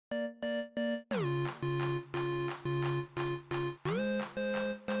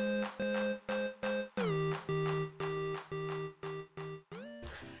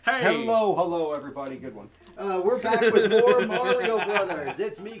Hey! Hello, everybody. Good one. We're back with more Mario Brothers.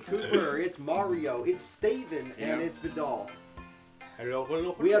 It's me, Cooper. It's Mario. It's Steven, and it's Vidal.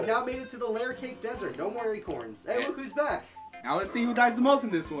 Hello. We have now made it to the Layer Cake Desert. No more acorns. Hey, look who's back. Now let's see who dies the most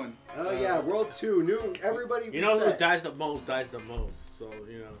in this one. Oh yeah, World 2. New. Everybody. You know reset. who dies the most. So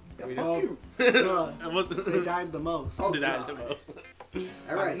you know. They died the most. Oh, They died God. the most.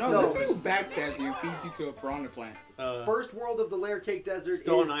 All right. No, So let's see who backstabs you and feeds you to a piranha plant. first world of the Layer Cake Desert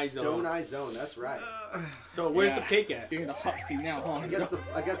Stone is Eye Zone. Stone Eye Zone. That's right. So where's Yeah. the cake at? You're in a hot seat now, huh?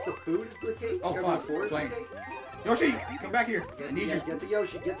 I guess the food is the cake. Oh, Everyone fuck. four is the Blank. cake. Yoshi, come back here. I need you. Get the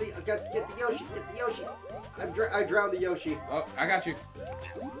Yoshi. Get the Yoshi. Get the Yoshi. I drowned the Yoshi. Oh, I got you.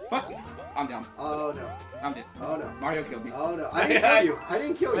 Fuck. I'm down. Oh no. I'm dead. Oh no. Mario killed me. Oh no. I didn't kill you. I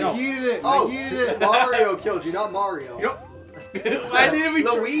didn't kill you. No. Yeeted it. Oh, I yeeted it. Mario killed you, not Mario. Yep. Why didn't we?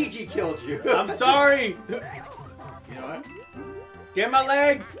 Luigi killed you. I'm sorry. You know what? Get my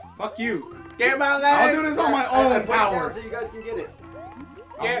legs. Fuck you. Get my I'll legs. do this on my I own put it down power. so you guys can get it.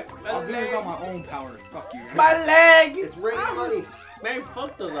 I'll do this on my own power. Fuck you. My leg. It's raining money. Man,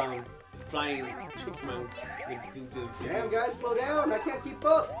 fuck those flying chipmunks. Damn, guys, slow down. I can't keep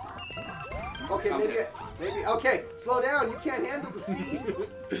up. Okay, maybe. Okay, slow down. You can't handle the speed.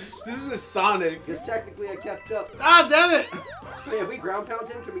 This is a Sonic. Because technically I kept up. Ah, damn it! Hey, if we ground pound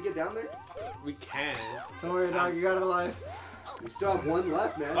him, can we get down there? We can. Don't worry, dog. You got it alive. We still have one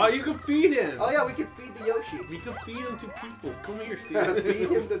left, man. Oh, you can feed him. Oh yeah, we can feed the Yoshi. We can feed him to people. Come here, Feed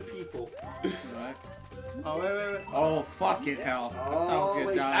Steve. him to people. What? Oh, wait. Oh, fucking hell. I thought I was wait.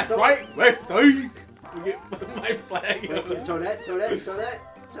 gonna die. That's right. West side. We get my flag. Wait, Toadette.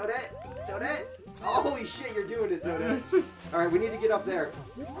 Oh, holy shit, you're doing it, Toadette. Alright, we need to get up there.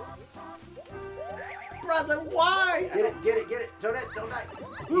 Brother, why? Get it. Toadette, don't die.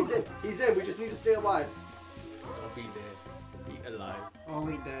 He's in. We just need to stay alive. Don't be dead. Be alive.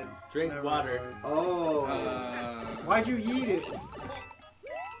 Only dead. Drink Never water. mind. Oh. Why'd you yeet it?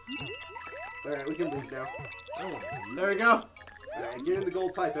 Alright, we can leave now. Oh, There we go. Alright, get in the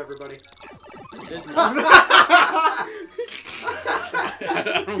gold pipe, everybody. there's no-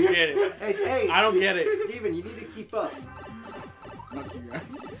 I don't get it. Hey. I don't get it. Steven, you need to keep up. Fuck you guys.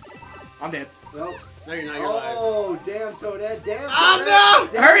 I'm dead. Well, No, you're not. You're alive. oh, damn, Toadette. Damn, Oh, Toadette. no!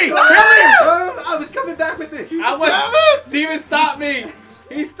 Damn, Hurry, Toadette. kill him! I was coming back with it. I was. Steven stopped me.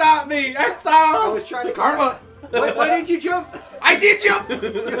 He stopped me. I I saw him. was trying to Karma! Why didn't you jump? I did jump!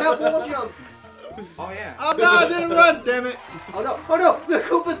 You have wall jump. Oh, yeah. Oh, no, I didn't run. Damn it. Oh no, the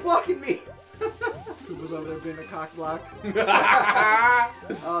Koopa's blocking me. Koopa's over there being a cock block.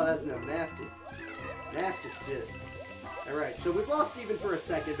 Oh, that's no nasty. Nasty shit. Alright, so we've lost Steven for a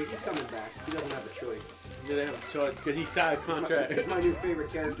second, but he's coming back. He doesn't have a choice. He didn't have a choice because he signed a contract. He's my new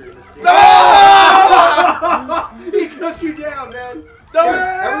favorite character in the series. No! He took you down, man. No! Here,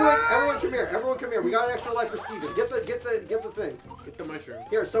 everyone come here. Everyone come here. We got an extra life for Steven. Get the thing. Get the mushroom.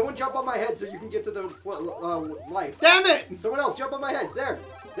 Here, someone jump on my head so you can get to the life. Damn it! Someone else jump on my head. There.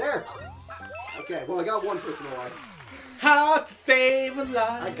 Okay, well I got one person alive. How to save a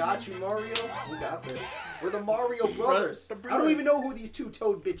life. I got you, Mario. We got this. We're the Mario Brothers. The I don't brothers. even know who these two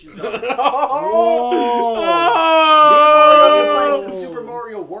Toad bitches are. Oh! Mario been playing since Super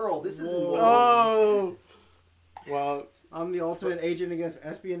Mario World. This isn't Oh! Well, I'm the ultimate agent against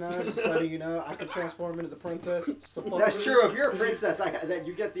espionage. Just letting you know, I can transform into the princess. So fuck That's you. true. If you're a princess, that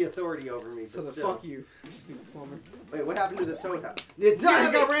you get the authority over me. So But the still. fuck you stupid plumber. Wait, what happened to the Toad house? It's not.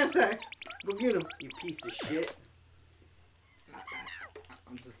 He got ransacked. Go get him. You piece of shit.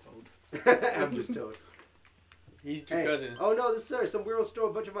 I'm just told. I'm just Toad. he's your Hey. cousin. Oh no, this sir, some weirdo stole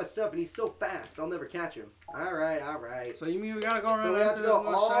a bunch of my stuff, and he's so fast. I'll never catch him. All right. So you mean we gotta go around So we have after to this go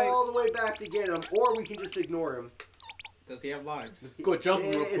little shite? all the way back to get him, or we can just ignore him. Does he have lives? Go jump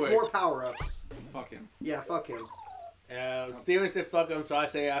him real It's quick. more power-ups. Fuck him. Yeah, fuck him. Steven said fuck him, so I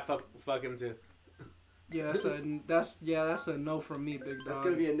say I fuck him too. Yeah, that's a no from me, big dog. That's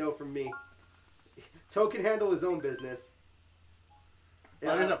gonna be a no from me. Toad can handle his own business.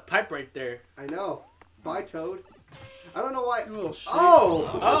 Oh, there's a pipe right there. I know. Bye, Toad. I don't know why. You little shit. Oh!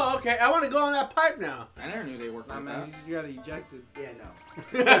 Oh, okay. I want to go on that pipe now. I never knew they worked Nah, like man, that. you just got ejected. Yeah,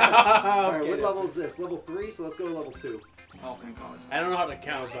 no. Alright, Okay. what level is this? Level 3, so let's go to level 2. Oh, thank God. I don't know how to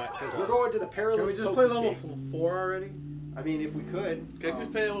count, but Because we're going to the perilous Can we just Poke play level King. 4 already? I mean, if we could. can I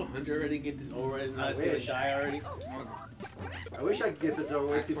just play level 100 already? Get this over and I not see it wish. die already. I wish I could get this over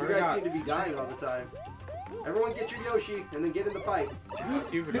with, because you swear to guys God. seem to be dying all the time. Everyone get your Yoshi, and then get in the pipe.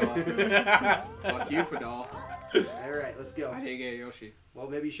 Fuck you, Fidel. Fuck you, Fidel. Alright, let's go. I didn't get Yoshi. Well,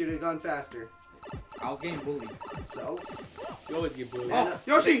 maybe you should have gone faster. I was getting bullied. So? You always get bullied. Oh,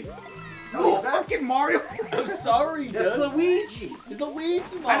 Yoshi! Oh, Oh, fucking Mario! I'm sorry, That's dude. Luigi! It's Luigi,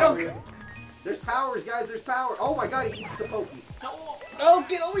 I Mario. don't. There's powers, guys, there's power. Oh my god, he eats the Pokey. No,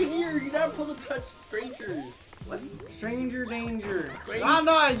 get over here. You're not supposed to touch strangers. What? Stranger danger. Stranger- Ah,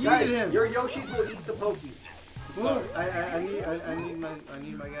 no, I Guys, yeeted him. your Yoshis will eat the Pokies. Move. I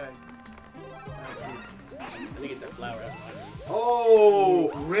need my guy. Let me get that flower out of my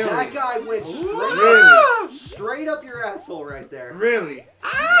Oh, Really? that guy went Really? straight up your asshole right there. Really?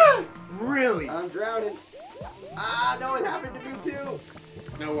 Really? I'm drowning. Ah, no, it happened to me too.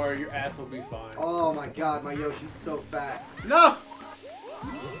 No worry, your ass will be fine. Oh my god, my Yoshi's so fat. No.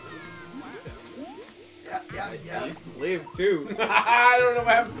 Yeah. I used to live too. I don't know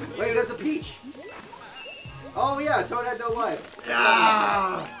what happened to Wait, you. there's a Peach. Oh yeah, Toad had no lives.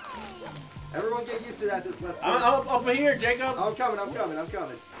 Ah. Everyone get used to that this Let's Play. I'm up here, Jacob. I'm coming.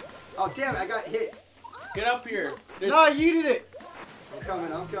 Oh damn it, I got hit. Get up here. There's- No, I yeeted it. I'm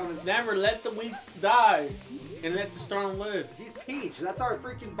coming. Never let the weak die and let the strong live. He's Peach. That's our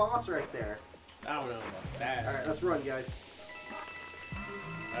freaking boss right there. I don't know about that. Alright, let's run, guys.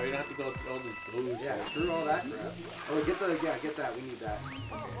 Oh, you don't have to go through all this booze. Yeah, screw all that crap. Oh, get that. We need that.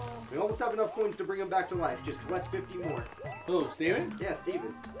 We almost have enough coins to bring him back to life. Just collect 50 more. Who, Steven? Yeah,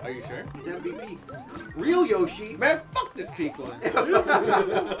 Steven. Are you sure? He's MVP. Real Yoshi. Man, fuck this peak one.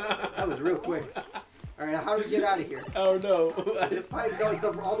 That was real quick. Alright, now how do we get out of here? Oh no. This pipe goes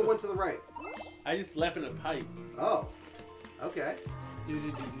all the one to the right. I just left in a pipe. Oh. Okay.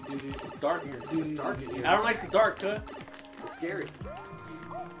 It's dark here. It's dark in here. I don't like the dark, huh? It's scary.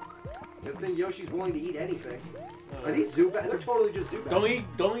 Good thing Yoshi's willing to eat anything. Are these Zubats? They're totally just Zubats. Don't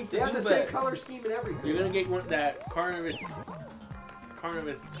eat the They have the same Zubat. color scheme and everything. You're gonna get one that carnivorous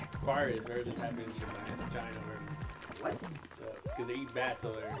virus, where this happened in China, where What? because they eat bats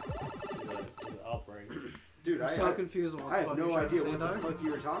over there. The outbreak. Dude, I'm so confused with what I the have fuck no you're trying to idea say, what the dog. fuck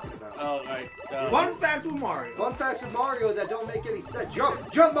you were talking about. Oh, alright. Fun facts with Mario. Fun facts with Mario that don't make any sense.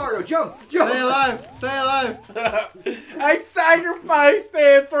 Jump! Jump, Mario! Jump! Jump! Stay alive! Stay alive! I sacrificed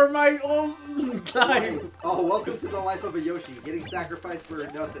it for my own life. Oh, welcome to the life of a Yoshi. Getting sacrificed for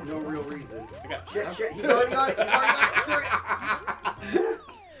nothing, no real reason. I got- Shit, he's already on it. He's already on it. Screw it.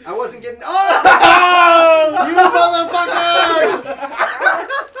 I wasn't getting. Oh! You motherfuckers!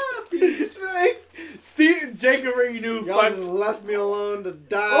 Steve, Jacob already knew. Y'all just left me alone to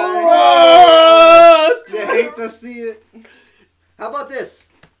die. Oh! You hate to see it. How about this?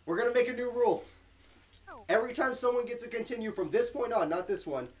 We're gonna make a new rule. Every time someone gets a continue from this point on, not this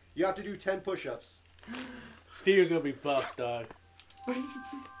one, you have to do 10 push-ups. Steve's gonna be buff, dog.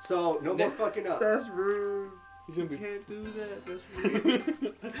 So no more fucking up. That's rude. He's gonna be. Can't do that. That's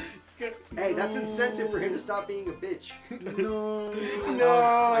rude. Hey, that's incentive for him to stop being a bitch. No.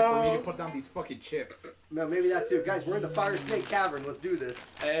 Like for me to put down these fucking chips. No, maybe that too. Guys, we're in the Fire Snake Cavern. Let's do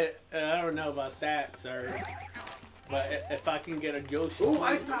this. I don't know about that, sir. But if I can get a Yoshi. Ooh,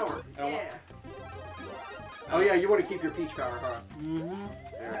 ice power! I don't- Yeah! Oh yeah, you want to keep your Peach power, huh? Mm-hmm.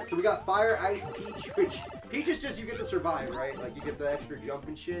 Alright, so we got Fire, Ice, Peach, which... Peach is just you get to survive, right? Like you get the extra jump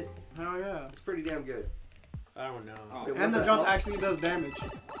and shit. Hell yeah. It's pretty damn good. I don't know. Oh. Wait, And what the jump hell? actually does damage.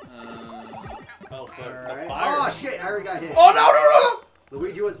 Oh, fuck. Alright. The fire. Oh shit, I already got hit. Oh, no,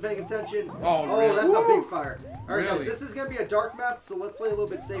 Luigi wasn't paying attention. Oh, really? That's a big fire. Alright Really? guys, this is gonna be a dark map, so let's play a little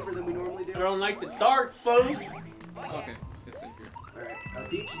bit safer than we normally do. I don't like the dark, food. Okay, it's safe here. Alright,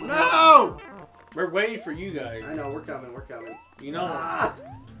 Peach. No! We're waiting for you guys. I know, we're coming. You know. Ah!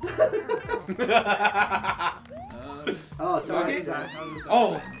 Oh, it's Okay. already done.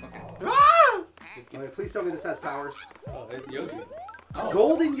 Oh, okay. Ah! Wait, please tell me this has powers. Oh, it's Yoshi.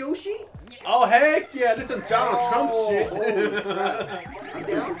 Golden Yoshi? Oh, heck yeah. This is some Donald Trump shit. Holy crap. I'm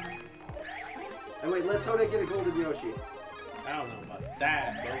down. And wait, let's Toad get a Golden Yoshi. I don't know about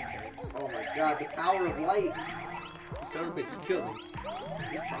that, bro. Oh my god, the power of light. You son of a bitch, you killed me.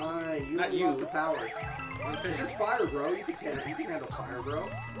 Fine, you Not only you. lost the power. It's just fire, bro. You can handle fire, bro.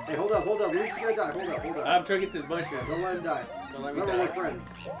 Hey, hold up. Luigi's gonna die. Hold up. I'm trying to get this mushroom. Don't let him die. Don't let me Remember, we're die. friends.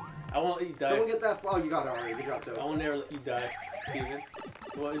 I won't let you die. Someone get that. Oh, you got it already. Good job, I Toad. won't never let you die, Steven.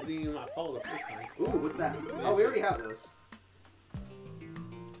 Well, it's even my fault the first time. Ooh, what's that? Oh, we already have those.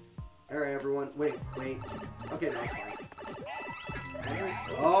 Alright, everyone. Wait. Okay, no, it's fine.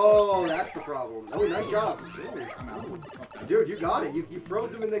 Oh, that's the problem. Oh, nice job. I'm out. Fuck that. Dude, you got it. You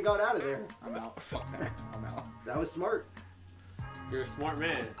froze him and then got out of there. I'm out. Fuck that. I'm out. That was smart. You're a smart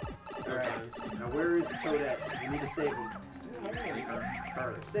man. Alright. Sometimes. Now, where is Toadette? We need to save him.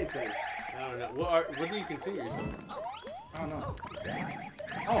 Her. Same thing. I don't know. What do you consider yourself? I don't know.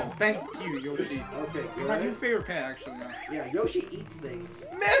 Oh, thank you, Yoshi. Okay, You're my new good. favorite pet, actually. Now. Yeah, Yoshi eats things.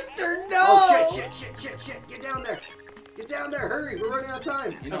 Mister, no! Oh, shit. Get down there. Get down there. Hurry. We're running out of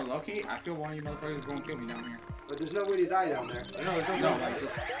time. You know, Loki, I feel one of you motherfuckers is going to kill me down here. But there's no way to die down there. No, there's no, like,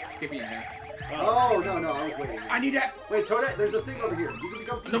 just skipping in there. Oh, no, I was waiting. I need that! Wait, Toadette, there's a thing over here. You can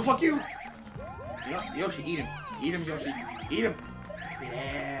become... No, fuck you! You know, Yoshi, eat him. Eat him, Yoshi. Eat him.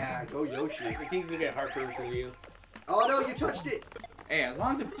 Yeah, go Yoshi. I think he's gonna get heartburn because of you. Oh, no, you touched it. Hey, as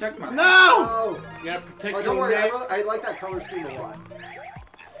long as it protects my life. No! Oh, You gotta protect oh don't your worry. neck. I like that color scheme a lot.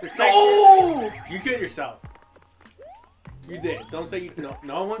 Oh! You killed yourself. You did. Don't say you.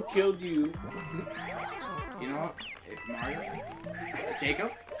 No one killed you. You know what? If Mario,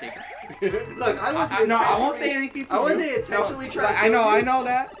 Jacob. Look, I wasn't No, I won't say anything to you. I wasn't intentionally trying to kill you. I know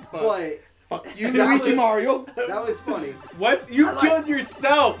that. But But fuck you, That Luigi was- Mario. that was funny. What? You I like- killed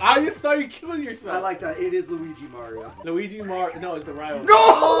yourself. I just saw you kill yourself. I like that. It is Luigi Mario. Luigi Mario. No, it's the rival. No!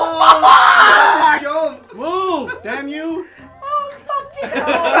 Oh, jump! Move! Damn you!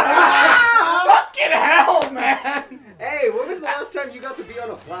 Fucking hell, man! Hey, when was the last time you got to be on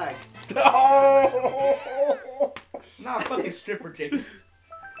a flag? No! Not a fucking stripper, Jake. Oh,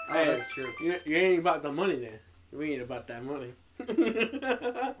 Hey, that's true. You ain't about the money then. We ain't about that money.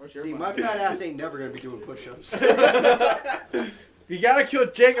 Where's your See, my money? fat ass ain't never gonna be doing push-ups. You gotta kill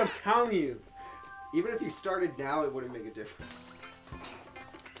Jake, I'm telling you. Even if you started now, it wouldn't make a difference.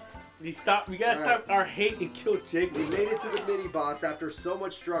 We gotta stop our hate and kill Jake. We made it to the mini boss after so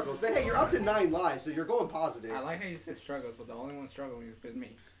much struggles. But hey, you're up to 9 lives, so you're going positive. I like how you said struggles, but the only one struggling has been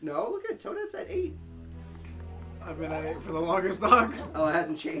me. No, look at Toadette's at 8. I've been at it for the longest, dog. Oh, it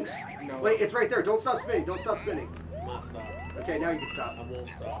hasn't changed. No. Wait, it's right there. Don't stop spinning. Don't stop spinning. I'm not stop. Okay, now you can stop. I won't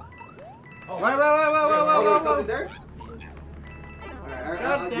stop. Oh, Wait. Oh, there was something there? Alright,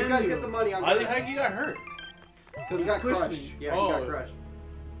 God you damn guys you. get the money. I'm How good. the heck you got hurt? Because He it's got squished crushed. me. Yeah, he got Oh. crushed.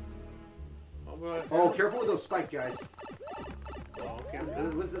 Oh, well, Oh, careful with those spike guys. Oh, okay.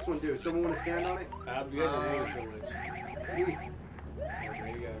 What's this one do? Someone want to stand on it? You guys are moving too much. Okay,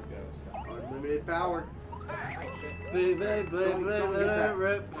 you gotta stop. Unlimited power. Baby, Someone let get that. it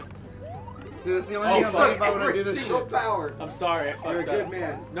rip. Dude, that's the only Oh, thing I'm fuck. thinking about when I do Every this single shit. power. I'm sorry, I fucked You're a up. good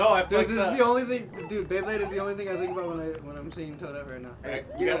man. No, I Dude, fucked this is up. the only thing. Dude, Beyblade is the only thing I think about when I'm seeing Toadette right now. Hey,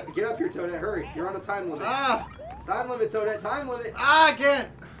 You get up here, Toadette. Hurry. You're on a time limit. Ah! Time limit, Toadette. Time limit. I can't!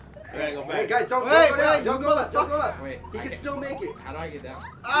 I gotta go back. Hey, guys, don't Wait, go down. wait, Don't you go up. Don't go up. Wait, He I can can't- still make it. How do I get down? You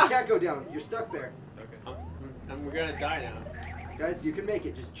Ah! can't go down. You're stuck there. Okay. We're gonna die now. Guys, you can make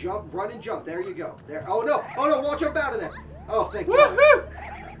it. Just jump, run and jump. There you go. There. Oh no! Oh no! Won't jump out of there. Oh, thank God.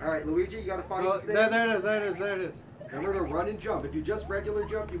 Woohoo! All right, Luigi, you gotta find Well, the thing. there it is. Remember to run and jump. If you just regular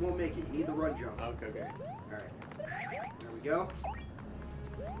jump, you won't make it. You need the run jump. All Okay. right. There we go.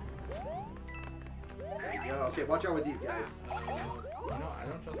 There you go. Okay, watch out with these guys. No, I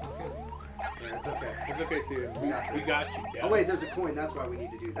don't trust my skills. Yeah, it's okay. It's okay, Steven. We got you. Yeah. Oh wait, there's a coin. That's why we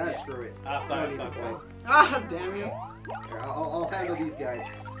need to do that. Screw it. I We thought don't I need the fucked coin. up. Ah, damn you. Here, I'll handle these guys.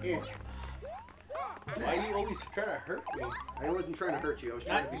 Eh. Why you always trying to hurt me? I wasn't trying to hurt you. I was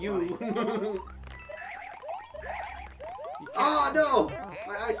trying to Not be you. funny. Oh no!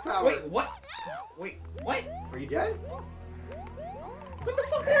 My ice power. Wait, what? Wait, what? Are you dead? What the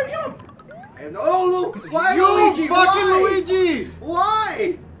fuck did I jump? I have no. Oh, Luke! Why, You Luigi? fucking Why? Luigi!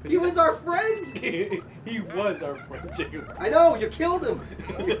 Why? He was our friend. He was our friend, Jacob. I know. You killed him.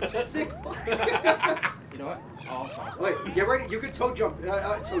 You sick fuck. You know what? Oh, fuck. Wait, get ready. You can toe jump.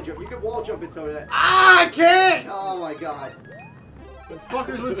 Toe jump. You can wall jump into that. Ah, I can't! Oh my God. The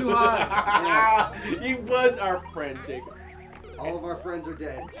fuckers went too high. He was our friend, Jacob. All of our friends are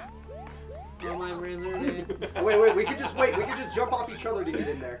dead. All my friends are dead. Oh, wait. We could just jump off each other to get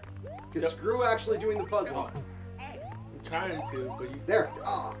in there. Cause Yep. screw actually doing the puzzle. I'm trying to, but you. There.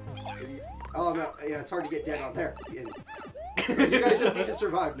 Ah. you- Oh no. Yeah, it's hard to get dead on there. You guys just need to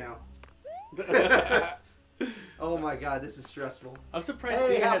survive now. Oh my God, this is stressful. I'm surprised Hey,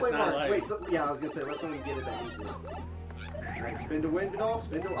 Steven has halfway not mark. life. Wait, yeah, I was gonna say, let someone get it that needs it. Alright, spin to win it all,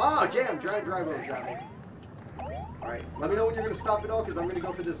 spin to... Ah, jam! Dry bones got me. Alright, let me know when you're gonna stop it all, because I'm gonna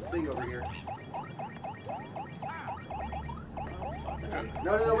go for this thing over here.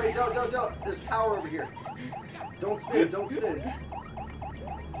 No, wait, don't. There's power over here. Don't spin. I'm good.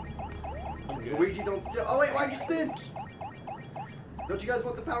 Luigi, don't steal. Oh, wait, why'd you spin? Don't you guys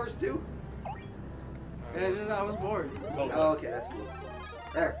want the powers too? Yeah, it's just I was bored. Go for it. Oh, okay, that's cool.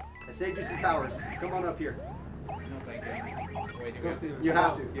 There, I saved you some powers. Come on up here. No, thank you. Wait, Go, Steven. You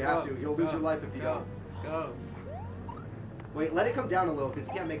have to. Go. You'll lose Go. your life if you don't. Go. Wait, let it come down a little, because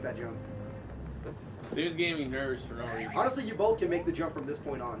you can't make that jump. Steven's getting me nervous for no reason. Honestly, you both can make the jump from this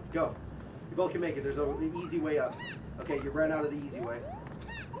point on. Go. You both can make it. There's an easy way up. Okay, you ran out of the easy way.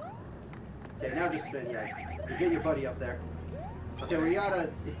 Okay, now just spin. Yeah, you get your buddy up there. Okay, we gotta.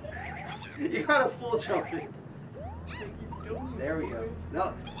 You gotta full jump it. There we go.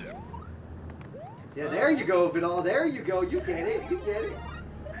 No. Yeah, there you go, Vidal. There you go. You get it. You get it.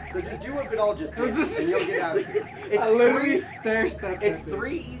 So just do what Vidal just did, and you'll get out of here. It's I literally stair stepped. It's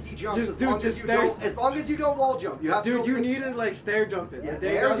 3 easy jumps. Just as dude, long just as you stair. don't, as long as you don't wall jump. You have Dude, to. you need to like stair jump it. Yeah, Like,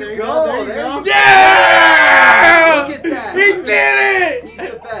 there you go. go. There you go. Yeah! Look at that. He did it!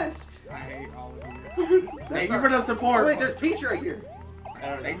 He's the best. I hate all of you. Thank you our- for the support. Oh, wait, there's Peach right here. I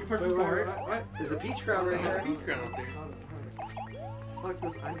don't know. Thank you for the Wait, support. what? There's a Peach crown right here. Peach crown up there. Fuck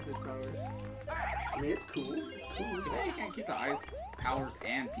this ice bitch powers. I mean, it's cool. Yeah, you can't keep the ice powers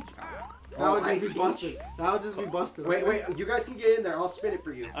and peach power. That would Ice just be Peach. busted. That would just be busted. Wait, okay? wait, you guys can get in there. I'll spin it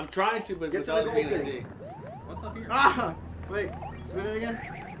for you. I'm trying to, but Get to without the being gold a thing. dick. What's up here? Ah! Wait, spin it again.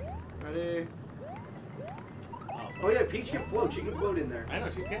 Ready? Oh yeah, Peach can float. She can float in there. I know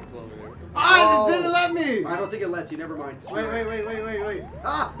she can't float over there. Ah! Oh. It didn't let me! I don't think it lets you. Never mind. Wait.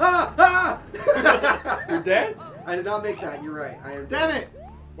 Ah! Ah! Ah! You're dead? I did not make that. You're right. I am. Damn it!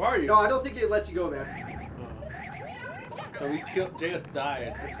 Where are you? No, I don't think it lets you go, man. So we killed. Jacob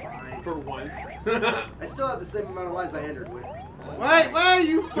died That's fine. for once. I still have the same amount of lives I entered with. Wait,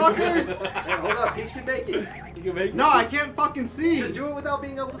 you fuckers! Hey, hold up. Peach can make it. You can make No, I can't fucking see! Just do it without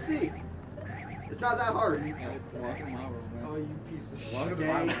being able to see. It's not that hard. Welcome to my world, Oh, man. you piece of shit. Welcome to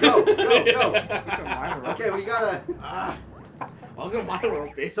my Okay, world. go. Welcome to my world. Okay, we gotta. Ah. Welcome to my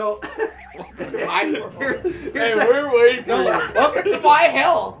world, bitch. So. Welcome to my world. Here's Hey, that. we're waiting for No, you. welcome to my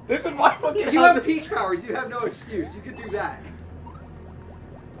hell. This is my fucking You hell. have Peach powers. You have no excuse. You could do that.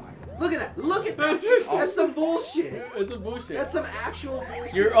 Look at that. Look at that. That's just- That's some bullshit. It's some bullshit. That's some actual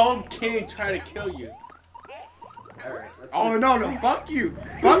bullshit. Your own king trying to kill you. Alright, let's Oh, just- no, fuck you.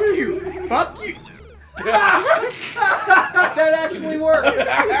 Fuck you. Fuck you. That actually worked.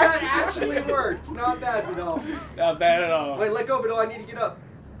 That actually worked. Not bad, Vidal. Not bad at all. Wait, let go, Vidal. I need to get up.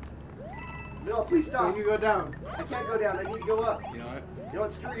 Vidal, please stop. You go down. I can't go down. I need to go up. You know what? You know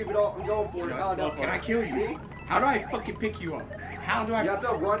what? Screw you, Vidal. I'm going for You it. know Oh, what? no. Can I kill you? See? How do I fucking pick you up? How do I? You have to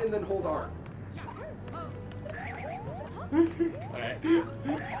run and then hold R. Alright.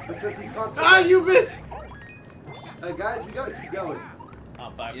 But since he's constantly... Ah, you bitch! guys, we gotta keep going.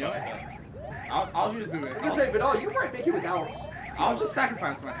 I'll fight. You know I'll just do this. I was gonna say, Vidal, you might make it without. I'll just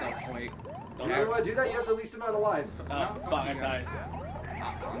sacrifice myself. Wait. Don't You worry. want to do that? You have the least amount of lives. Oh, fuck, I died.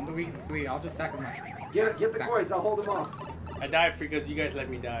 I'm the weakest lead. I'll just sacrifice. Get the coins. I'll hold them off. I died because you guys let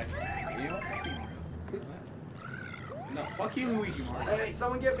me die. You know what? Fuck you, Mario. No, fuck you, Luigi, Mario. Hey,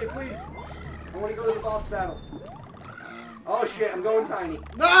 someone get me, please. I want to go to the boss battle. Oh shit, I'm going tiny.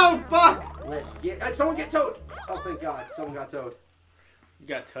 No, fuck! Let's get. Someone get Toad. Oh, thank God, someone got Toad. You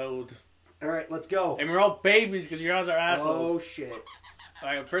got told. All right, let's go. And we're all babies because you guys are Oh assholes. shit.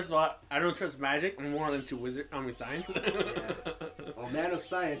 Alright, first of all, I don't trust magic. I'm more into science. Oh, man of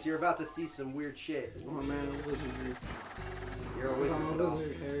science, you're about to see some weird shit. Oh man, wizardry. You're a I'm wizard. a Vidal.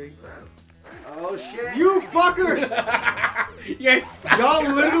 wizard, Harry. Oh shit. You fuckers! Yes. Y'all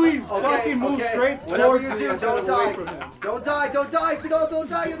literally Okay, fucking move okay. straight Whatever towards you me do, instead don't of away die. from him. Don't die, Vidal, don't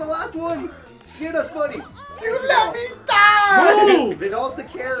die. You're the last one. Get us, buddy. You let me die! Move! Vidal's the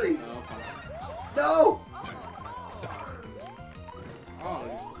carry. Oh, fuck. No.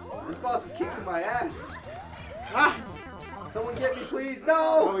 Oh, This boss is kicking my ass. Ah! Someone get me, please.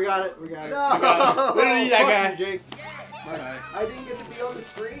 Oh, No. we got it. We got it. No. Literally, that Fuck guy. you, Jake. okay. I didn't get to be on the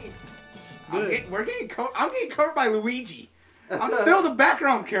screen. I'm getting covered by Luigi. I'm still the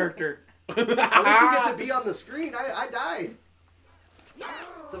background character. At least you get to be on the screen. I died.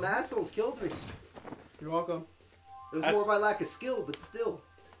 Some assholes killed me. You're welcome. It was That's- more my lack of skill, but still.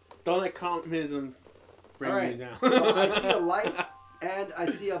 Don't let communism bring Alright, you down. So I see a life and I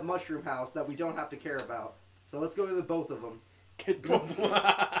see a mushroom house that we don't have to care about. So let's go to the both of them. Get both.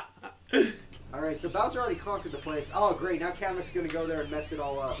 Alright, so Bowser already conquered the place. Oh, great. Now Kamek's going to go there and mess it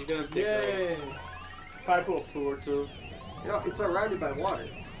all up. He's gonna take it. Yay! Probably put a pool or two. You know, it's surrounded by water.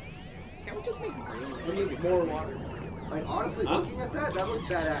 Can we just make I need more water. Like, honestly, Huh? looking at that looks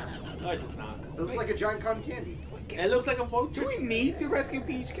badass. No, it does not. It looks like a giant cotton candy. It looks like a boat. Do we need to rescue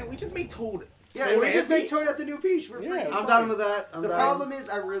Peach? Can we just make Toad? Yeah, Toad we and just made Peach? Toad at the new Peach. We're Yeah. freaking I'm fine. done with that. I'm The done. problem is,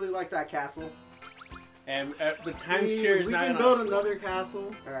 I really like that castle. And the See, timeshare is we not can enough. build another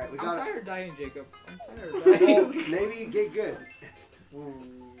castle. Alright, we I'm got tired of dying, Jacob. I'm tired of Well, dying. maybe get good.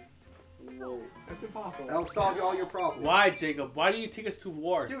 Whoa. That's impossible. That'll solve all your problems. Why, Jacob? Why do you take us to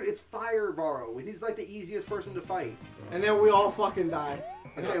war? Dude, it's Firebaro. He's like the easiest person to fight. And then we all fucking die.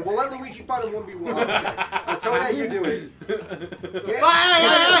 Okay, we'll let Luigi fight him 1v1. Toadette, you do it.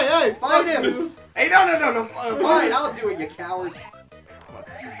 Hey! Fight him! Hey, no. Fine, I'll do it, you cowards. Fuck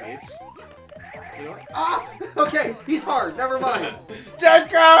you, bitch. You know what? Ah! Okay, he's hard. Never mind.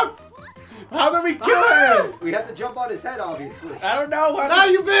 Jacob! How do we kill him? We have to jump on his head, obviously. I don't know. Now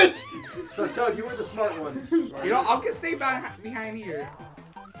you bitch! So, Toad, you were the smart one. You know, I'll just stay behind here.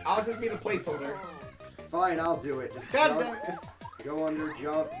 I'll just be the placeholder. Fine, I'll do it. Just God jump, damn. go under,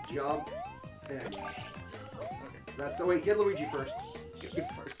 jump, and... That's so. Wait, get Luigi first. You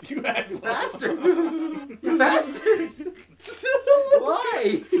first, you asshole. Bastards! You bastards!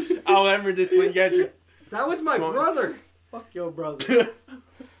 Why? I'll remember this when you guys are... That was my brother. Fuck your brother.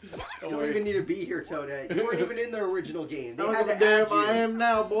 You don't even need to be here, Toadette. You weren't even in the original game. They I had don't to give a damn. add you. I am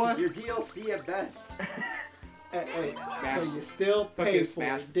now, boy. You're DLC at best. Hey, Smash. so you still Fucking paid for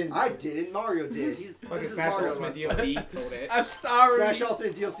Smash. it, didn't you? I didn't. Mario did. Fucking This is Smash Mario. Ultimate Life. DLC. Toadette. I'm sorry. Smash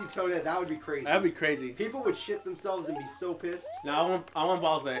Ultimate DLC Toadette. That would be crazy. That'd be crazy. People would shit themselves and be so pissed. No, I want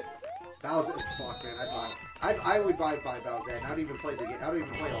Bowser. Bowser, fuck man, I would buy Bowser. I don't even play the game. I don't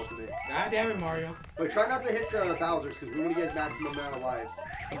even play Ultimate. God damn it, Mario. But try not to hit the Bowsers because we want to get maximum amount of lives.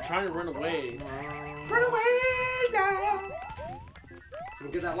 I'm trying to run away. Run away now. So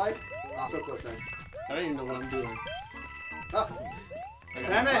we'll get that life. Ah, so close, man. I don't even know what I'm doing. Ah,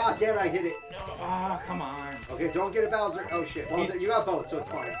 Damn it! ah, damn it, I hit it. Oh, come on. Okay, don't get a Bowser. Oh shit. Well, you got both, so it's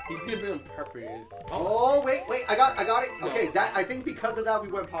fine. He did it on purpose. Oh wait, I got it. No. Okay, that I think because of that we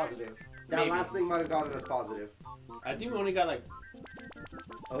went positive. That Maybe. last thing might have gotten us positive. I think we only got like...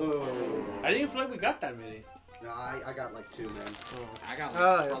 Oh. I didn't feel like we got that many. No, I got like 2, man. Oh. I got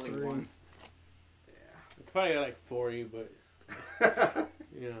Ah, probably 3. one. We probably got like 40, but...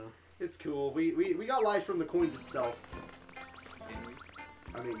 You know. It's cool. We got lives from the coins itself.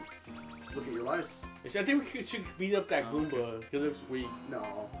 I mean, look at your lives. I think we should beat up that Goomba, because it's weak.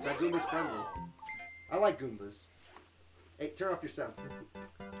 No, that Goomba's friendly. I like Goombas. Hey, turn off your sound.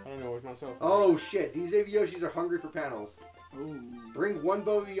 I don't know, where's myself? Oh shit, these baby Yoshis are hungry for panels. Ooh. Bring 1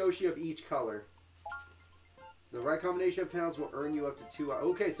 baby Yoshi of each color. The right combination of panels will earn you up to 2.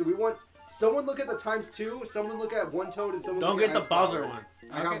 Okay, so we want someone look at the ×2, someone look at 1 toad, and someone Don't look get at the Bowser one.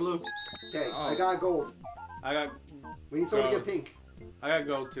 I got blue. Okay, Oh. I got gold. I got We need someone to Gold. get pink. I got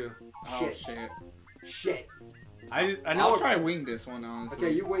gold too. Oh, Shit. shit. Shit. I know. I'll try to wing this one, honestly.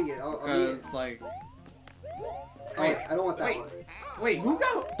 Okay, you wing it. I'll need it. Because, like... Oh, wait, I don't want that wait. one. Wait, who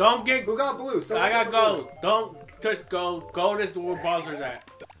got... Don't get. Who got blue? Someone I got get the blue. gold. Don't touch gold. Gold is where Bowser's at.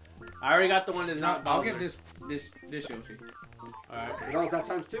 I already got the one that's not Bowser. I'll get this Yoshi. Alright. You know, is that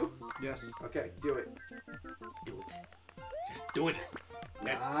 ×2? Yes. Okay, do it. Just do it.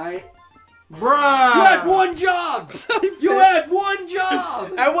 Yes. Alright. Bruh! You had one job! You had one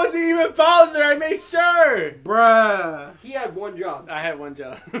job! I wasn't even Bowser, I made sure! Bruh! He had one job. I had one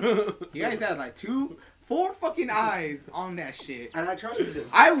job. You guys had like 4 fucking eyes on that shit. And I trusted him.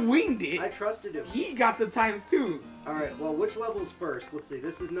 I winged it. I trusted him. He got the ×2. Alright, well, which level's first? Let's see.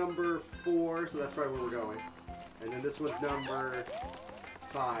 This is number 4, so that's probably where we're going. And then this one's number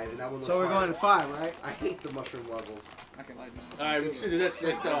 5, and that one looks So we're fine. going to 5, right? I hate the mushroom levels. I can like. Alright, we should do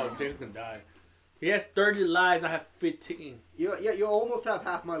that. Jacob can die. He has 30 lives, I have 15. You almost have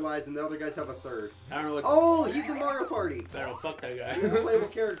half my lives, and the other guys have a third. I don't know what. Oh, he's in Mario Party. I don't know, fuck that guy. He's a playable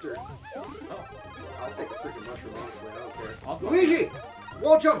character. I'll take a freaking mushroom, honestly. I don't care. I'll- Luigi!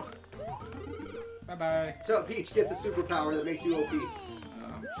 Wall jump! Bye bye. So, Peach, get the superpower that makes you OP.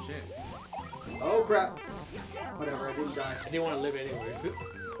 Oh shit. Oh, crap. Whatever, I didn't die. I didn't want to live anyways.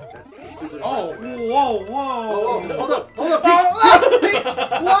 That's the super Oh, impressive, man. whoa, Oh, whoa. hold up, Peach! Peach!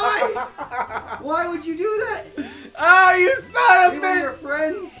 Why? Why would you do that? Ah, you son We of were a your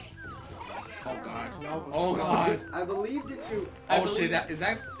friends. Oh god. No. Oh god. I believed in you. Oh shit. Is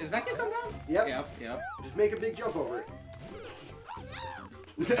that gonna come down? Yep. Yep. Just make a big jump over it.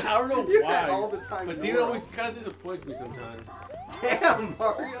 bitch. I don't know You had all why. the time. But in Steven the always world. kind of disappoints me sometimes. Damn,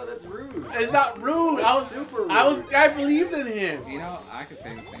 Mario, that's rude. It's not rude. That's super rude. I believed in him. You know, I could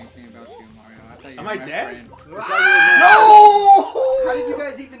say the same thing about you, Mario. I thought you Am were I my dead? friend. I thought you were No! How did you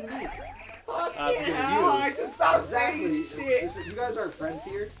guys even meet? Because of you. I should stop Exactly. saying shit. You guys aren't friends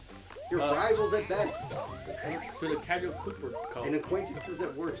here. You're Uh, rivals at best, To the casual Cooper cult. and acquaintances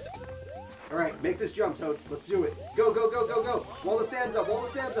at worst. All right, make this jump, Toad. Let's do it. Go, go, go, go, go. Wall the sands up. Wall the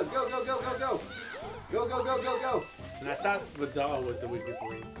sands up. Go, go, go, go, go. Go, go, go, go, go. And I thought Vidal was the weakest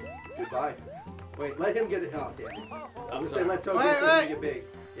link. Goodbye. Wait, let him get it. Oh, damn. I was I'm gonna say sorry. let Toad Wait, get it so he wait. can get big.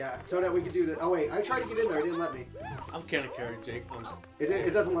 Yeah, Toadette, we can do this. Oh wait, I tried to get in there. It didn't let me. I'm kind of carrying Jake.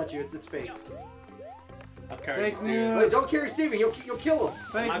 It doesn't let you. It's fake. I'm carrying Fake Steven. Wait, don't carry Steven. You'll kill him.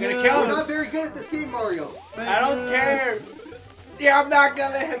 Fake I'm gonna news. kill You're him. not very good at this game, Mario. Fake I don't news. care. Yeah, I'm not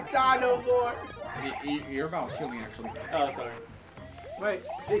gonna let him die no more. You're about to kill me, actually. Oh, sorry. Wait.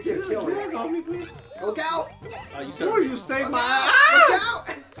 Speaking of killing, Can you go me, please? look out! Oh, you Before started. you save Look my out! ass. Look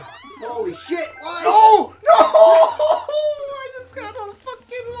out! Holy shit! Why? No! No! I just got a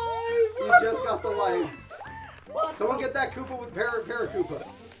fucking You life. just got the life. Someone get that Koopa with Koopa.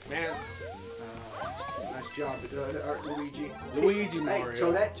 Man, Nice job, Luigi. Luigi Hey,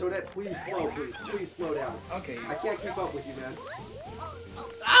 Mario. Toadette, please slow down. Okay. I can't keep up with you, man.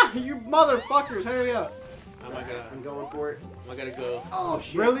 Ah, you motherfuckers, hurry up. I'm not gonna. I'm going for it. I'm gonna go. Oh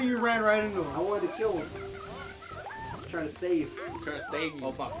shit! Really, you ran right into I him. wanted to kill him. I'm trying to save. I'm trying to save you.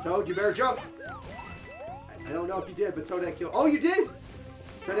 Oh fuck. Toad, you better jump. I don't know if you did, but Toadette killed. Oh, you did.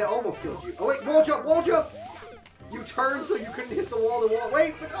 Toadette almost killed you. Oh wait, wall jump, wall jump. You turned so you couldn't hit the wall.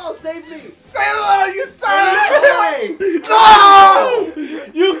 Wait, oh, save me. Sailor, you son Hey! No!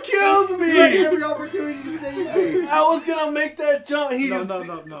 You killed You had me! every opportunity to save me. I was gonna make that jump. He just...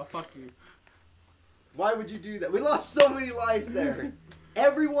 No, fuck you. Why would you do that? We lost so many lives there.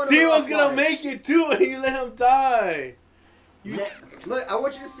 Everyone. Steve was gonna make it too, and you let him die. You Look, I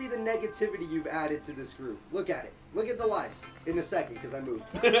want you to see the negativity you've added to this group. Look at it. Look at the lives. In a second, because I moved.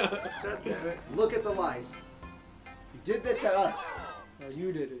 God damn it. Look at the lives. You did that to us. Oh,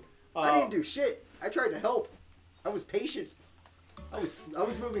 you did it. I didn't do shit. I tried to help. I was patient. I was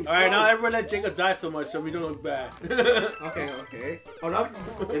moving slow. All right, now everyone let Jacob die so much, so we don't look bad. Okay. Hold up.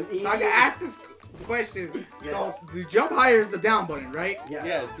 And So I can ask this question. Yes. So the jump higher is the down button, right? Yes.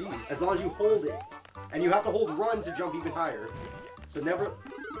 Yes, these. As long as you hold it. And you have to hold run to jump even higher. So never...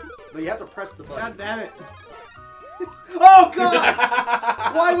 But you have to press the button. God damn it. Oh,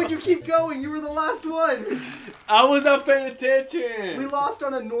 God! Why would you keep going? You were the last one. I was not paying attention. We lost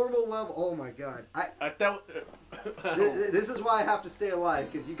on a normal level. Oh, my God. I thought. This is why I have to stay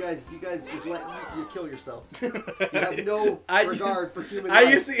alive, because you guys just let you kill yourselves. You have no regard for human life.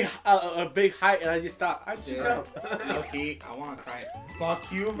 I used to see a big height, and I just stopped. I just jump. Okay, I want to cry.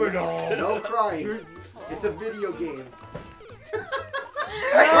 Fuck you, Vidal. No crying. It's a video game.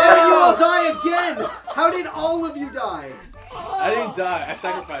 How did you all die again? How did all of you die? I didn't die. I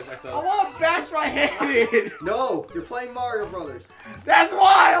sacrificed I myself. want to bash my head in. No, you're playing Mario Brothers. That's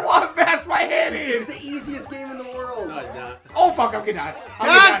why I want to bash my head It's in. the easiest game in the world. No, it's not. Oh fuck, I'm gonna die.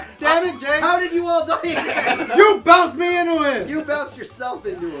 God damn it, Jake. How did you all die again? You bounced me into it. You bounced yourself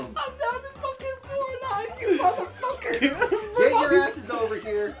into him. I'm down to fucking 4 lives, you motherfucker. Get your asses over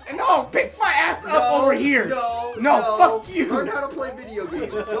here. No, pick my ass up over here. No, fuck you. Learn how to play video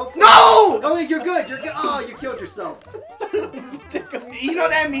games. Go play. No! Oh, wait, you're good. You're good. Oh, you killed yourself. You know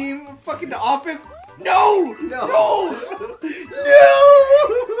that meme? Fucking The Office? No! No. No!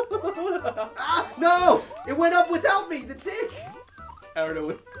 Ah, no! It went up without me, the dick! I don't know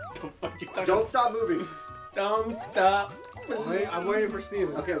what the fuck you're talking Don't about. stop moving. Don't stop. I'm waiting for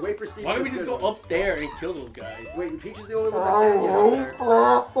Steven. Okay, wait for Steve. Why don't we just go up there and kill those guys? Wait, Peach is the only one that can get up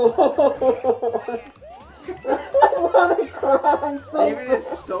there. Steven is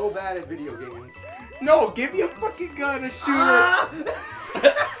so bad at video games. No, give me a fucking gun, a shooter, Ah!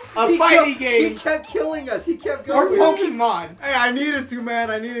 a He fighting kept- game, He kept killing us. He kept or going. Pokemon. Hey, I needed to, man.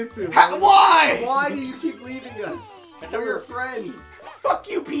 I needed to. Why? Why do you keep leaving us? I thought We're we your were. friends. Fuck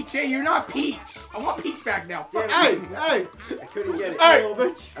you, Peach. You're not Peach. I want Peach back now. Fuck Damn it. Hey, I couldn't get it. All right. little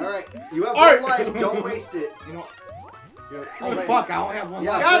bitch. Alright, you have All one right. life. Don't waste it. You know, Oh, fuck, I only have one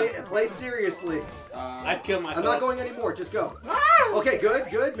Yeah, life. play seriously. I'd kill myself. I'm not going anymore. Just go. Ah! Okay,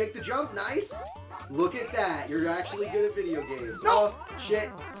 good. Make the jump. Nice. Look at that. You're actually good at video games. No. Oh, shit.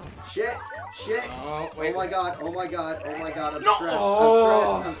 Oh, Oh wait. my god. I'm No. stressed.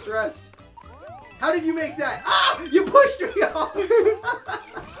 Oh. I'm stressed. How did you make that? Ah! You pushed me off.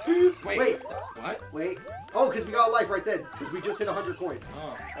 Wait. What? Oh, because we got a life right then. Because we just hit 100 coins.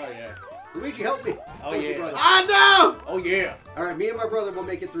 Oh. Oh yeah. Luigi, help me. Oh, Thank you, yeah. brother. Ah, Oh yeah. Alright, me and my brother will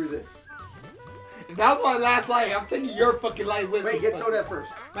make it through this. If that was my last life, I'm taking your fucking life with me. Wait, get Toadette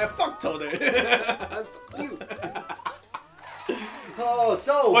first. Man, fuck Toadette. Fuck you. Oh,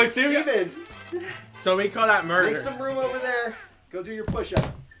 so, Wait, seriously? Steven, So we call that murder. make some room over there. Go do your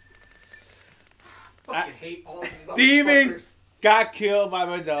push-ups. fucking hate all these Steven motherfuckers. got killed by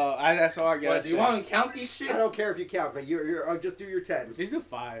my dog. That's all I gotta What, do say. you want me to count these shit? I don't care if you count, but you're just do your 10. Just do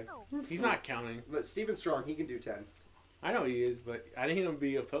 5. He's not counting. But Steven's strong, he can do 10. I know he is, but I need him to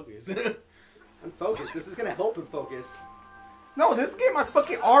be a focus. I'm focused. This is gonna help him focus. No, this get my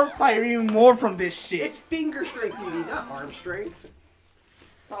fucking arms tired even more from this shit. It's finger strength you need, not arm strength.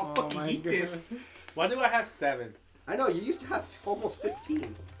 I'll Oh fucking my eat goodness. this. Why do I have 7? I know, you used to have almost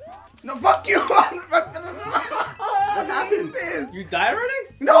 15. No, fuck you! What happened? This. You die already?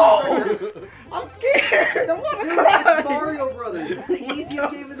 No! I'm scared. I want to Dude, cry. it's Mario Brothers. It's the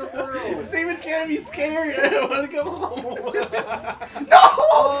easiest game in the world. Steven's gonna be scared. I don't want to go home. No!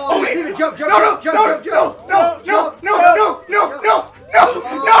 Oh, wait. Steven, jump, jump, No, no, jump, jump, no, jump, jump. no, no, Jump, no, jump, no, no, jump. no,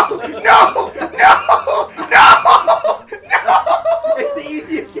 no, no, no, no, no. It's the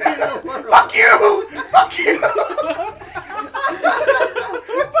easiest game in the world. Fuck you! Fuck you!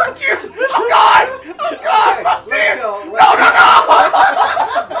 Fuck you! Oh God! Oh God! Okay, Fuck let's this! go, No, let's no,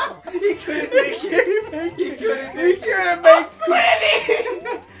 no! He couldn't make it. He couldn't make it. I'm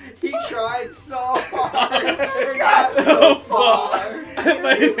sweating! He tried so hard and God, got so far.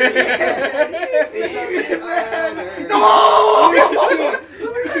 No!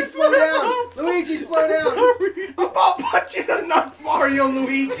 Luigi, slow down. Luigi, slow down. I'm about punching the nuts, Mario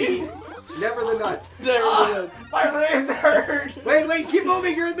Luigi. Never the nuts. My ribs hurt. Wait, keep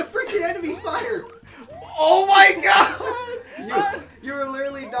moving. You're in the freaking enemy fire. Oh my God! You were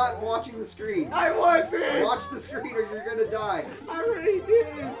literally not watching the screen. I wasn't. Watch the screen or you're gonna die. I already did.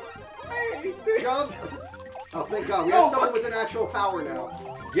 I already did. Jump. Oh, thank God. We have someone with an actual power now.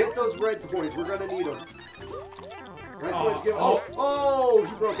 Get those red coins. We're gonna need them. Red coins give. Oh,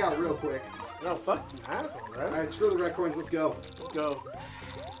 you broke out real quick. No, fuck you, asshole, All right? right, screw the red coins. Let's go. Let's go.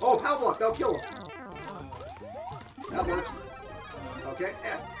 Oh, power block. That'll kill him. That works. Okay.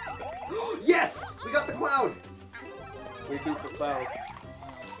 Yes! We got the cloud. What do you do for Cloud?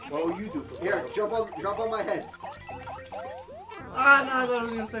 What will you do for Here, Cloud? jump on my head. Ah, no, I thought I was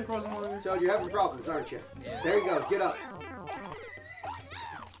gonna stay frozen longer. So you're having problems, aren't you? Yeah. There you go. Get up.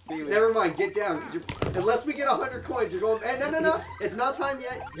 Steven. Never mind. Get down. 'Cause unless we get 100 coins, you're going. No. It's not time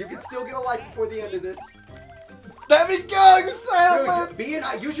yet. You can still get a life before the end of this. Let me go, you son of Dude,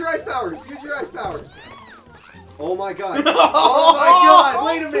 use your ice powers. Use your ice powers. Oh my God. Oh my God.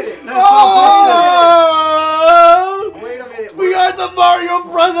 Wait a minute. Oh! Wait a minute. We are the Mario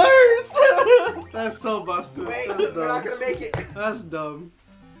Brothers! That's so busted. Wait, That's we're not dumb. gonna make it. That's dumb.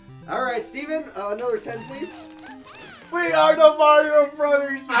 All right, Steven, another 10, please. We are the Mario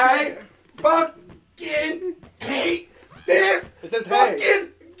Brothers! I fucking hate this It says hey. fucking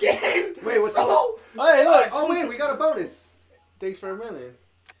game. Wait, what's so Hey, look! Oh wait, we got a bonus. Thanks for a million.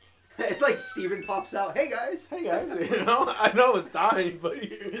 It's like Steven pops out. Hey guys. Hey guys, you know, I know it's dying, but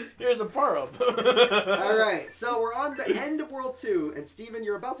here's a par up. All right, so we're on the end of World 2, and Steven,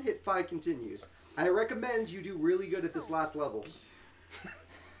 you're about to hit 5 continues. I recommend you do really good at this last level.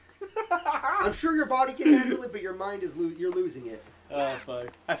 I'm sure your body can handle it, but your mind is you're losing it. Fuck.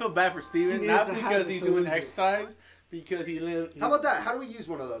 I feel bad for Steven, He not needs a because habit he's to doing lose it. exercise, because he lived. How about that? How do we use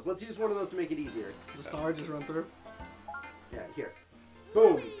one of those? Let's use one of those to make it easier. The star just run through. Yeah, here.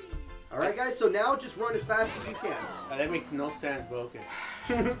 Boom. All right, guys. So now just run as fast as you can. That makes no sense, but okay.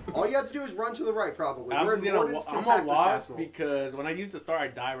 All you have to do is run to the right, probably. I'm We're just in gonna. Morton's I'm gonna compactor walk castle. because when I use the star, I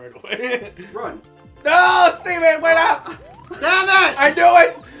die right away. Run. No, Steven, wait up! Damn it! I do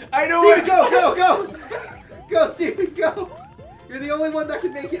it! I do Steven, it! go! Go, Steven, go! You're the only one that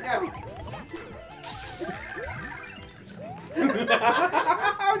can make it now.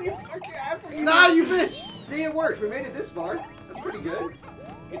 You fucking asshole! Nah, you bitch! See, it worked. We made it this far. That's pretty good.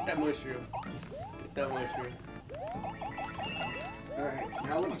 Get that mushroom. Get that mushroom. Alright,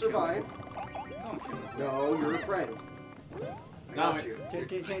 now let's survive. No, you're a friend. I No, got you.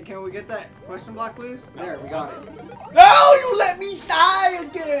 Can we get that question block, please? There, we got it. No, you let me die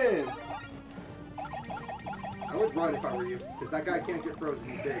again! I would run if I were you, because that guy can't get frozen.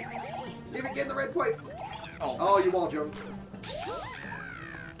 He's big. Steven, get in the red pipe. Oh, you wall jumped.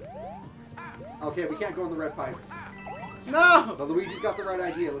 Okay, we can't go in the red pipes. No! But Luigi's got the right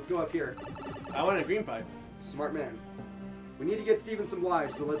idea. Let's go up here. I want a green pipe. Smart man. We need to get Steven some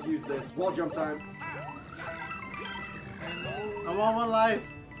lives, so let's use this. Wall jump time. I'm on one life.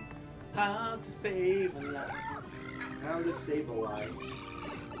 How to save a life. How to save a life.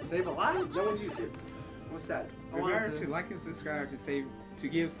 Save a life? No one used it. What's that? I wanted Remember to like and subscribe to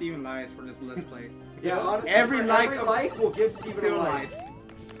give Steven lives for this Let's Play. Yeah, honestly, Every for like every of- like will give Steven a Steven life. life.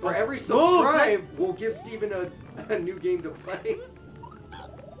 For every Move, subscribe, we'll give Steven a new game to play.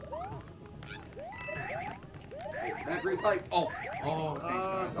 That green pipe. Oh, thank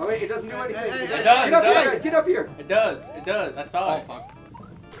God. Oh wait, it doesn't do anything. hey, It does, Get up it here, does. guys. Get up here. It does. It does. I saw Oh, it. fuck.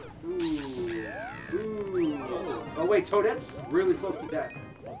 Ooh. Oh wait, Toadette's really close to death.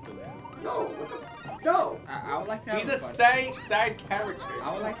 No. What the? No. I would like to have He's a everybody. side character.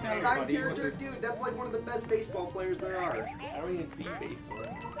 I would like to have Side everybody character, with this. dude. That's like one of the best baseball players there are. I don't even see baseball.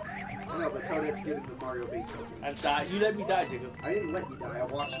 I know, but Toadette's good at the Mario baseball game. I died. You let me die, Jacob. I didn't let you die. I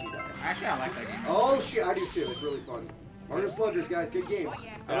watched you die. Actually, I like that game. Oh shit, I do too. It's really fun. Mario Sluggers, guys, good game.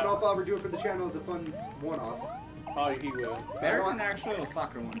 I don't know if I'll ever do it for the channel as a fun one-off. Oh, he will. Better than the actual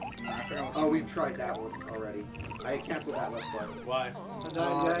soccer one. No, I forgot what we've tried that one already. I canceled that Let's Play. Why?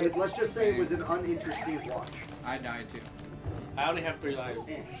 Let's just say it was an uninteresting watch. I died too. I only have 3 lives.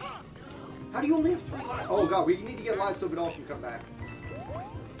 How do you only have 3 lives? Oh god, we need to get lives so Vidal can come back.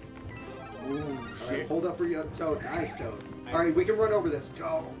 Ooh, Alright, shit. hold up for you, Toad. Nice, Toad. Alright, we can run over this.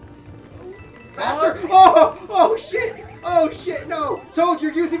 Go. Faster! Faster! Oh! Oh shit! Oh shit, no! Toad,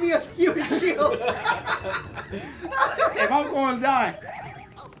 you're using me as human shield! If I'm going to die.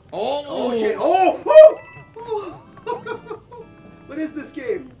 Oh shit! Oh! Oh! What is this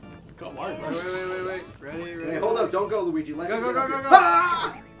game? It's called Mario. Wait. Ready? Wait, hold up, don't go, Luigi. Let Go, me go, get go, up go, here. go.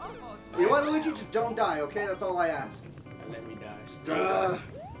 Ah! You know what, Luigi? Just don't die, okay? That's all I ask. Let me die. Don't die.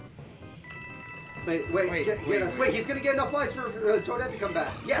 Wait, get us. Wait, he's gonna get enough lives for Toadette to come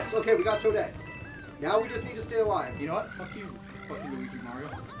back. Yes, okay, we got Toadette. Now we just need to stay alive. You know what? Fuck you. Fuck you, Luigi Mario.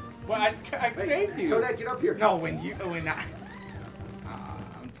 Well, I saved you. Toadette, get up here. No, when I...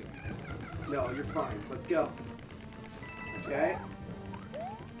 I'm too many. No, you're fine. Let's go. Okay.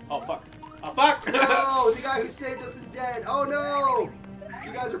 Oh, fuck. Oh, fuck! Oh, the guy who saved us is dead. Oh, no!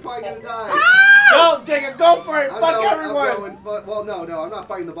 You guys are probably gonna die. Go, Jacob, go for it! I'm Fuck going, everyone! I'm going, well, no, I'm not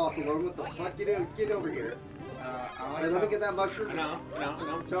fighting the boss alone. What the fuck? Get over here. I like Wait, let me get that mushroom. I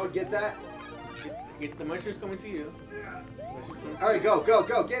know. Toad, get that. Get the mushrooms coming to you. Alright, go.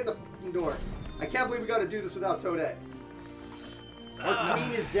 Get in the fucking door. I can't believe we gotta do this without Toadette. Our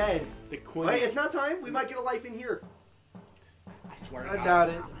queen is dead. The queen. Wait, it's not time. We might get a life in here. I swear to I God. doubt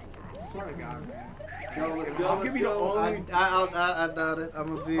it. I swear to God, man. Let's go. I'll Let's give you the go. only... I doubt it. I'm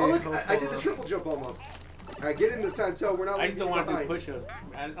gonna be. Oh, look, I did the triple jump almost. Alright, get in this time, Toad. We're not I just leaving don't you want to do behind.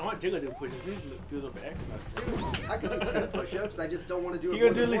 push-ups. I want Jigga to do push-ups. Please do a little bit of exercise. I can do 10 push-ups. I just don't want to do it He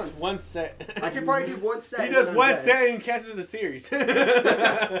gonna more do than at least once. one set. I could probably do one set. He and does then I'm one dead. set and catches the series.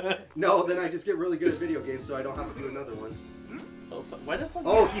 No, then I just get really good at video games, so I don't have to do another one. Why the fuck?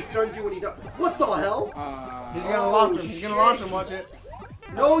 Oh, he stuns you when he does. What the hell? He's gonna launch him. He's gonna launch him. Watch it.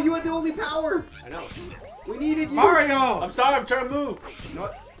 No, you had the only power. I know. We needed you. Mario! I'm sorry, I'm trying to move. You know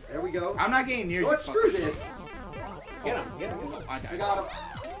what? There we go. I'm not getting near you. What? Screw this. Get him. I I died. got him.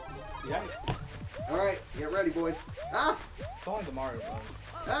 Yeah. All right, get ready, boys. Ah, It's only the Mario Bros.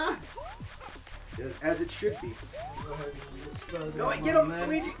 ah. Just as it should be. Go ahead and get started No, on wait, get my him, man.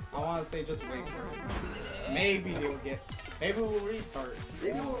 Luigi. I want to say just wait for it. Maybe they'll get... Maybe we'll restart.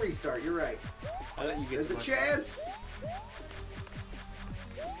 Maybe we'll restart. You're right. I let you get There's a this chance. one.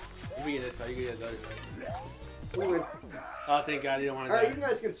 You get this, you get this. We win. Oh, thank God, you don't want All to right, die. you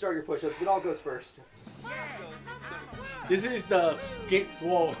guys can start your push-ups, but I'll goes first. This is the get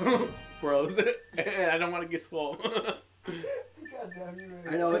swole, bros. And I don't want to get swole.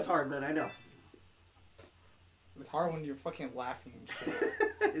 I know it's hard, man. I know. It's hard when you're fucking laughing and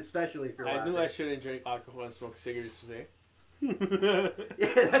shit. Especially if you're I laughing. knew I shouldn't drink alcohol and smoke cigarettes today. Yeah,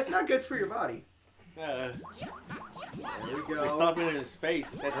 that's not good for your body. There There we They're go. stomping in his face.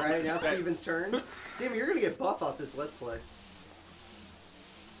 That's All right, now disrespect. Steven's turn. Steven, you're gonna get buff off this Let's Play,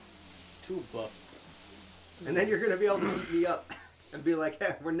 Too buff. and then you're gonna be able to beat me up and be like,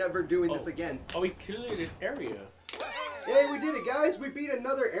 "Hey, we're never doing this Oh. again." Oh, we cleared this area. Hey, we did it, guys! We beat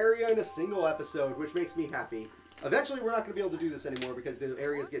another area in a single episode, which makes me happy. Eventually, we're not gonna be able to do this anymore because the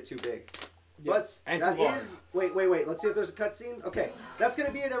areas get too big. But And that too long. is... Wait. Let's see if there's a cutscene. Okay, that's going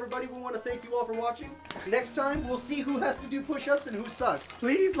to be it, everybody. We want to thank you all for watching. Next time, we'll see who has to do push-ups and who sucks.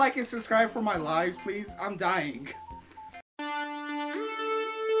 Please like and subscribe for my lives, please. I'm dying.